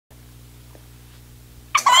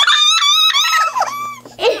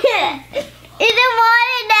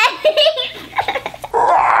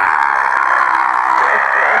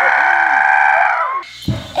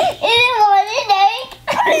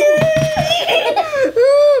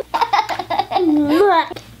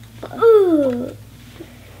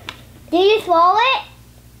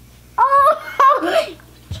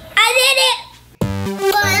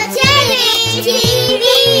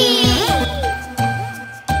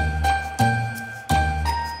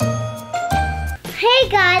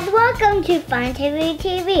guys, welcome to Fun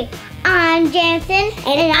TV. I'm Jameson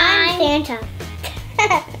and I'm Santa.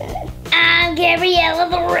 I'm Gabriella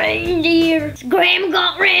the reindeer. Grandma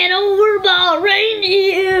got ran over by a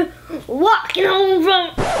reindeer walking home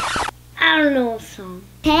from, I don't know what song.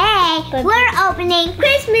 Hey, we're opening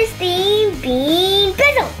Christmas themed bean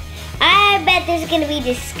Boozled. I bet this is going to be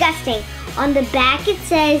disgusting. On the back it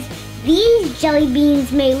says, these jelly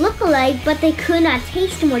beans may look alike, but they could not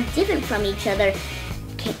taste more different from each other.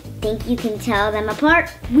 Think you can tell them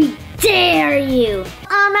apart? We dare you!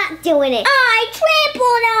 I'm not doing it. I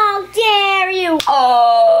triple dare you!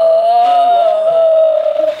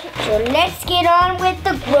 So let's get on with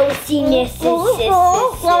the grossiness.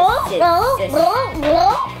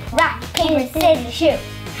 Rock, paper, scissors, shoot.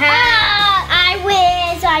 I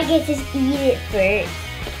win, so I get to eat it first.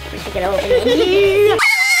 We're gonna open it.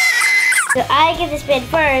 So I get to spin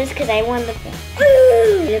first because I won the thing.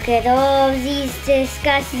 Look at all these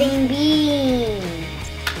disgusting beans.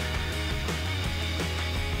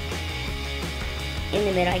 In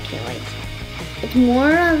the middle, I can't wait. It's more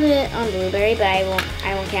of it on blueberry, but I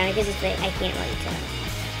won't count it because it's like I can't wait to.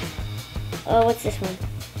 Oh, what's this one?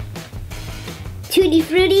 Tutti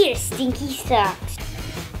Frutti or Stinky Socks?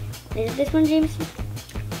 Is it this one, Jameson? I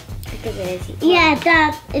think it is. Yeah,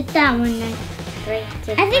 it's that one then. Right,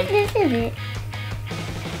 I think this is it.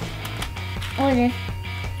 Or this.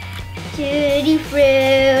 Tutti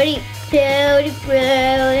Frutti, Tutti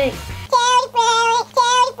Frutti. Tutti Frutti.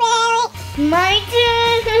 My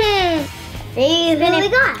turn. See, what we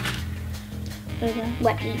got?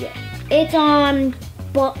 What do you get? It's on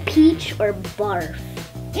peach or barf.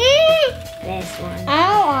 This one. I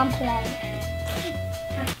don't want to play.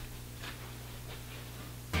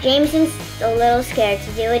 Jameson's a little scared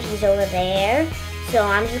to do it. He's over there. So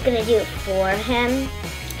I'm just going to do it for him.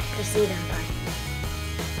 Proceed on button.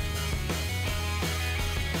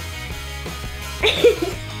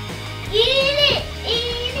 Eat it!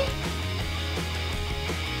 Eat it!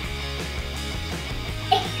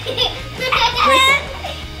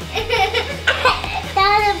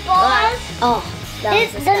 That's a boss. Oh, that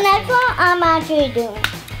was the next one I'm actually doing.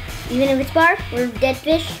 Even if it's barf or dead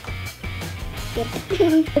fish.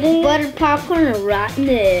 Buttered popcorn or rotten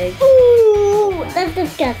egg. Ooh, that's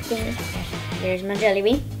disgusting. Here's my jelly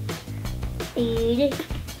bean. Eat it.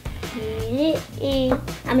 Eat it. Eat it.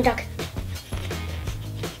 I'm a duck.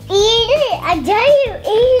 Eat it. I dare you.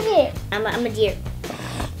 Eat it. I'm a deer.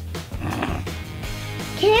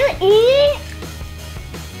 Can you eat it?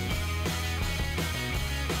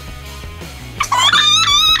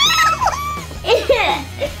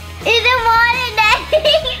 Is it more than that?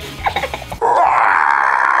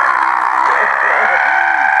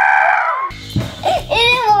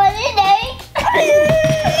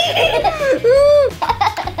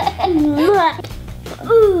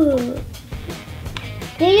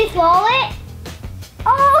 Did you swallow it? Oh!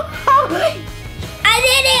 I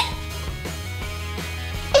did it!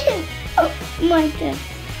 Oh my God.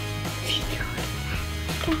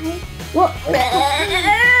 Guys. What?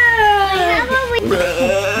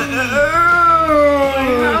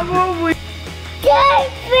 Dead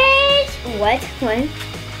fish! What? What?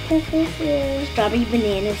 Dead fish. Strawberry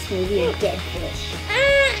banana smoothie or dead fish.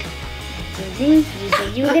 You said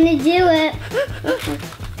you were gonna do it.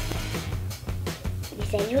 You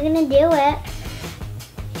said you were gonna do it.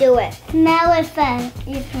 Do it. Smell it first.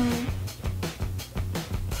 You can.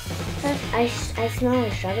 I smell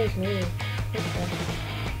a strawberry smoothie.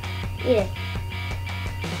 Eat it.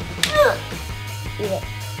 Eat it.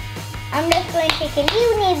 I'm just going to take a new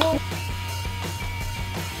nibble.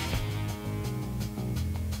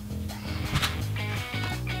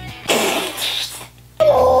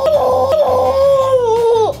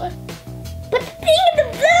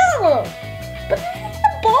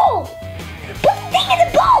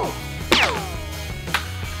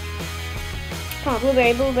 Oh,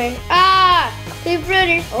 blueberry, blueberry. Ah! Tutti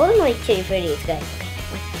Frutti. Oh, I'm like Tutti Frutti. It's good. Okay,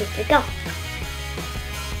 1, 2, 3, go.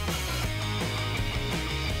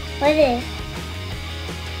 What is it?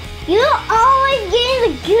 You always get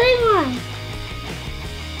the good one.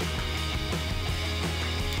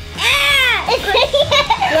 Ah!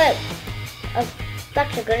 Look. Oh,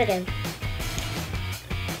 ducks are good again.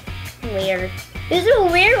 Weird. This is a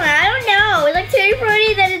weird one. I don't know. It's like Tutti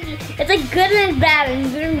Frutti. That it's like good and bad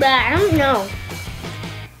and good and bad. I don't know.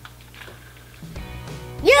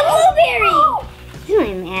 Yeah, blueberry! It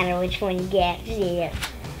doesn't matter which one you get. Yeah.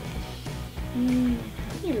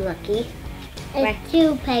 You're lucky. It's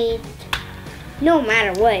toothpaste. No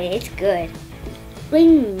matter what, it's good. Right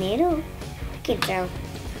in the middle. I can't tell.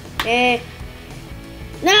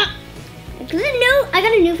 No! I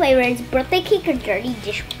got a new flavor. It's birthday cake or dirty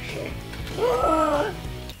dishwasher.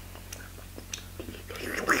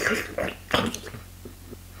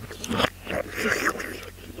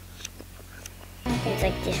 It's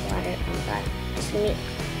like dishwater. Oh my god. Just let me...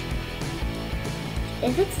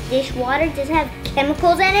 If it's dishwater, does it have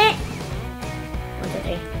chemicals in it? 1, 2,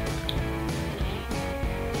 3.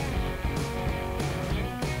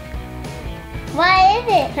 What is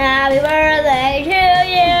it? Happy birthday to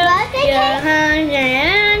you. Birthday cake?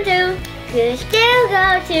 You still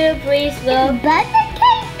go to preschool. It's birthday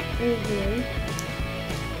cake? Mm-hmm.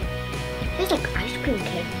 Tastes like ice cream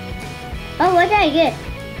cake. Oh, what did I get?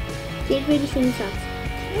 Take pretty singing songs.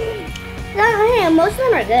 No, yeah, most of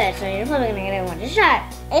them are good, so you're probably gonna get one. Just try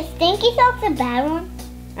it. Is Stinky Socks a bad one?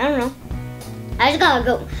 I don't know. I just got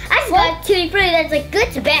Tutti Frutti that's like good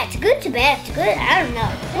to bad, good to bad, good. I don't know.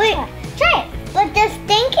 Wait, try it. But does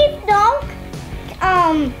Stinky Sock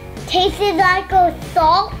tasted like a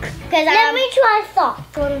sock? Let me try sock.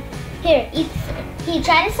 Here, eat. He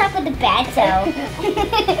tried to suck with the bad toe.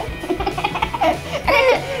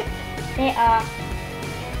 They are.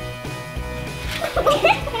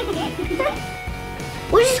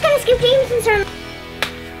 We're just gonna skip Jameson's turn.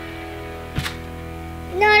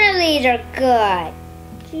 None of these are good.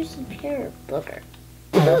 Juicy pear booger.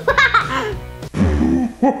 I'm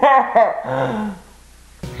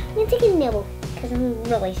gonna take a nibble because I'm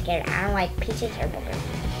really scared. I don't like peaches or booger.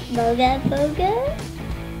 Booger?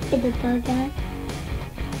 Is it booger?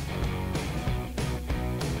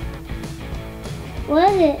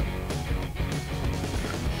 What is it?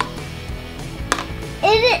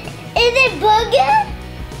 Is it booger?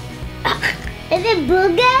 Is it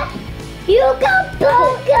booger? You got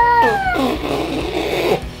booger!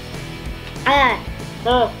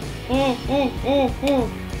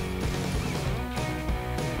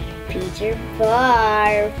 Peter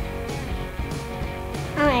Barf.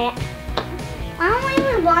 Alright. I don't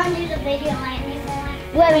even want to do the video anymore.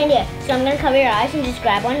 What am I gonna do? So I'm gonna cover your eyes and just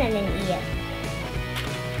grab one and then eat it.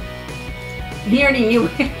 He already knew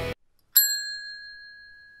it.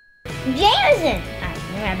 Jameson! Alright,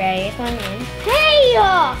 I'm gonna bury this one in. Hey,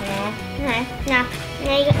 y'all! No.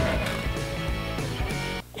 There you go.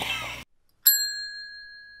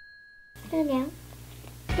 There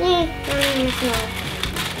you go.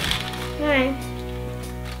 Alright.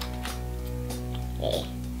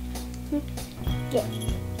 Yeah.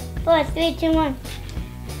 4, 3, 2, 1.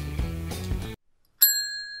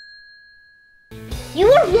 You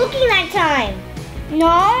were looking that time.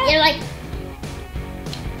 No? You're like...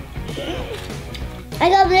 I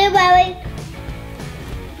got blueberry.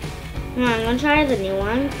 Come on, I'm gonna try the new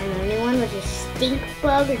one. And the new one was a stink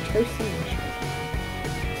bug or toasted mushroom.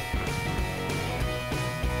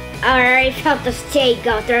 I already felt the steak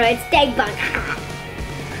go through it. Steak bug.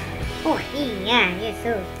 Oh, yeah,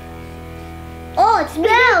 so. Oh, it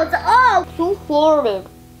smells. Oh, so horrid.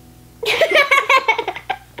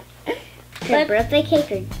 The birthday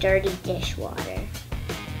cake or dirty dishwater?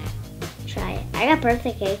 Try it. I got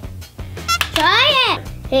birthday cake. Try it!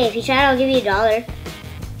 Hey, if you try it, I'll give you $1.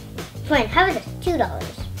 Fine, how is this? $2.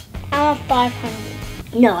 I want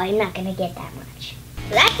 500. No, I'm not gonna get that much.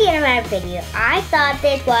 So that's the end of our video. I thought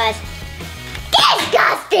this was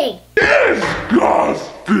disgusting!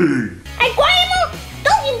 Disgusting! Hey, Grandma!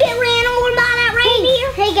 Don't you get ran over by that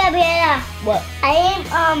reindeer? Hey, Gabriella. What? I am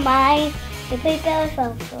on my... The paper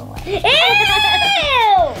fell away. Ew!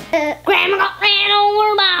 Grandma got ran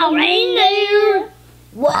over by a reindeer.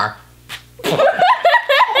 What?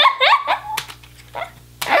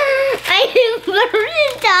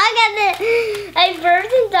 I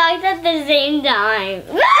burped and talked at the same time.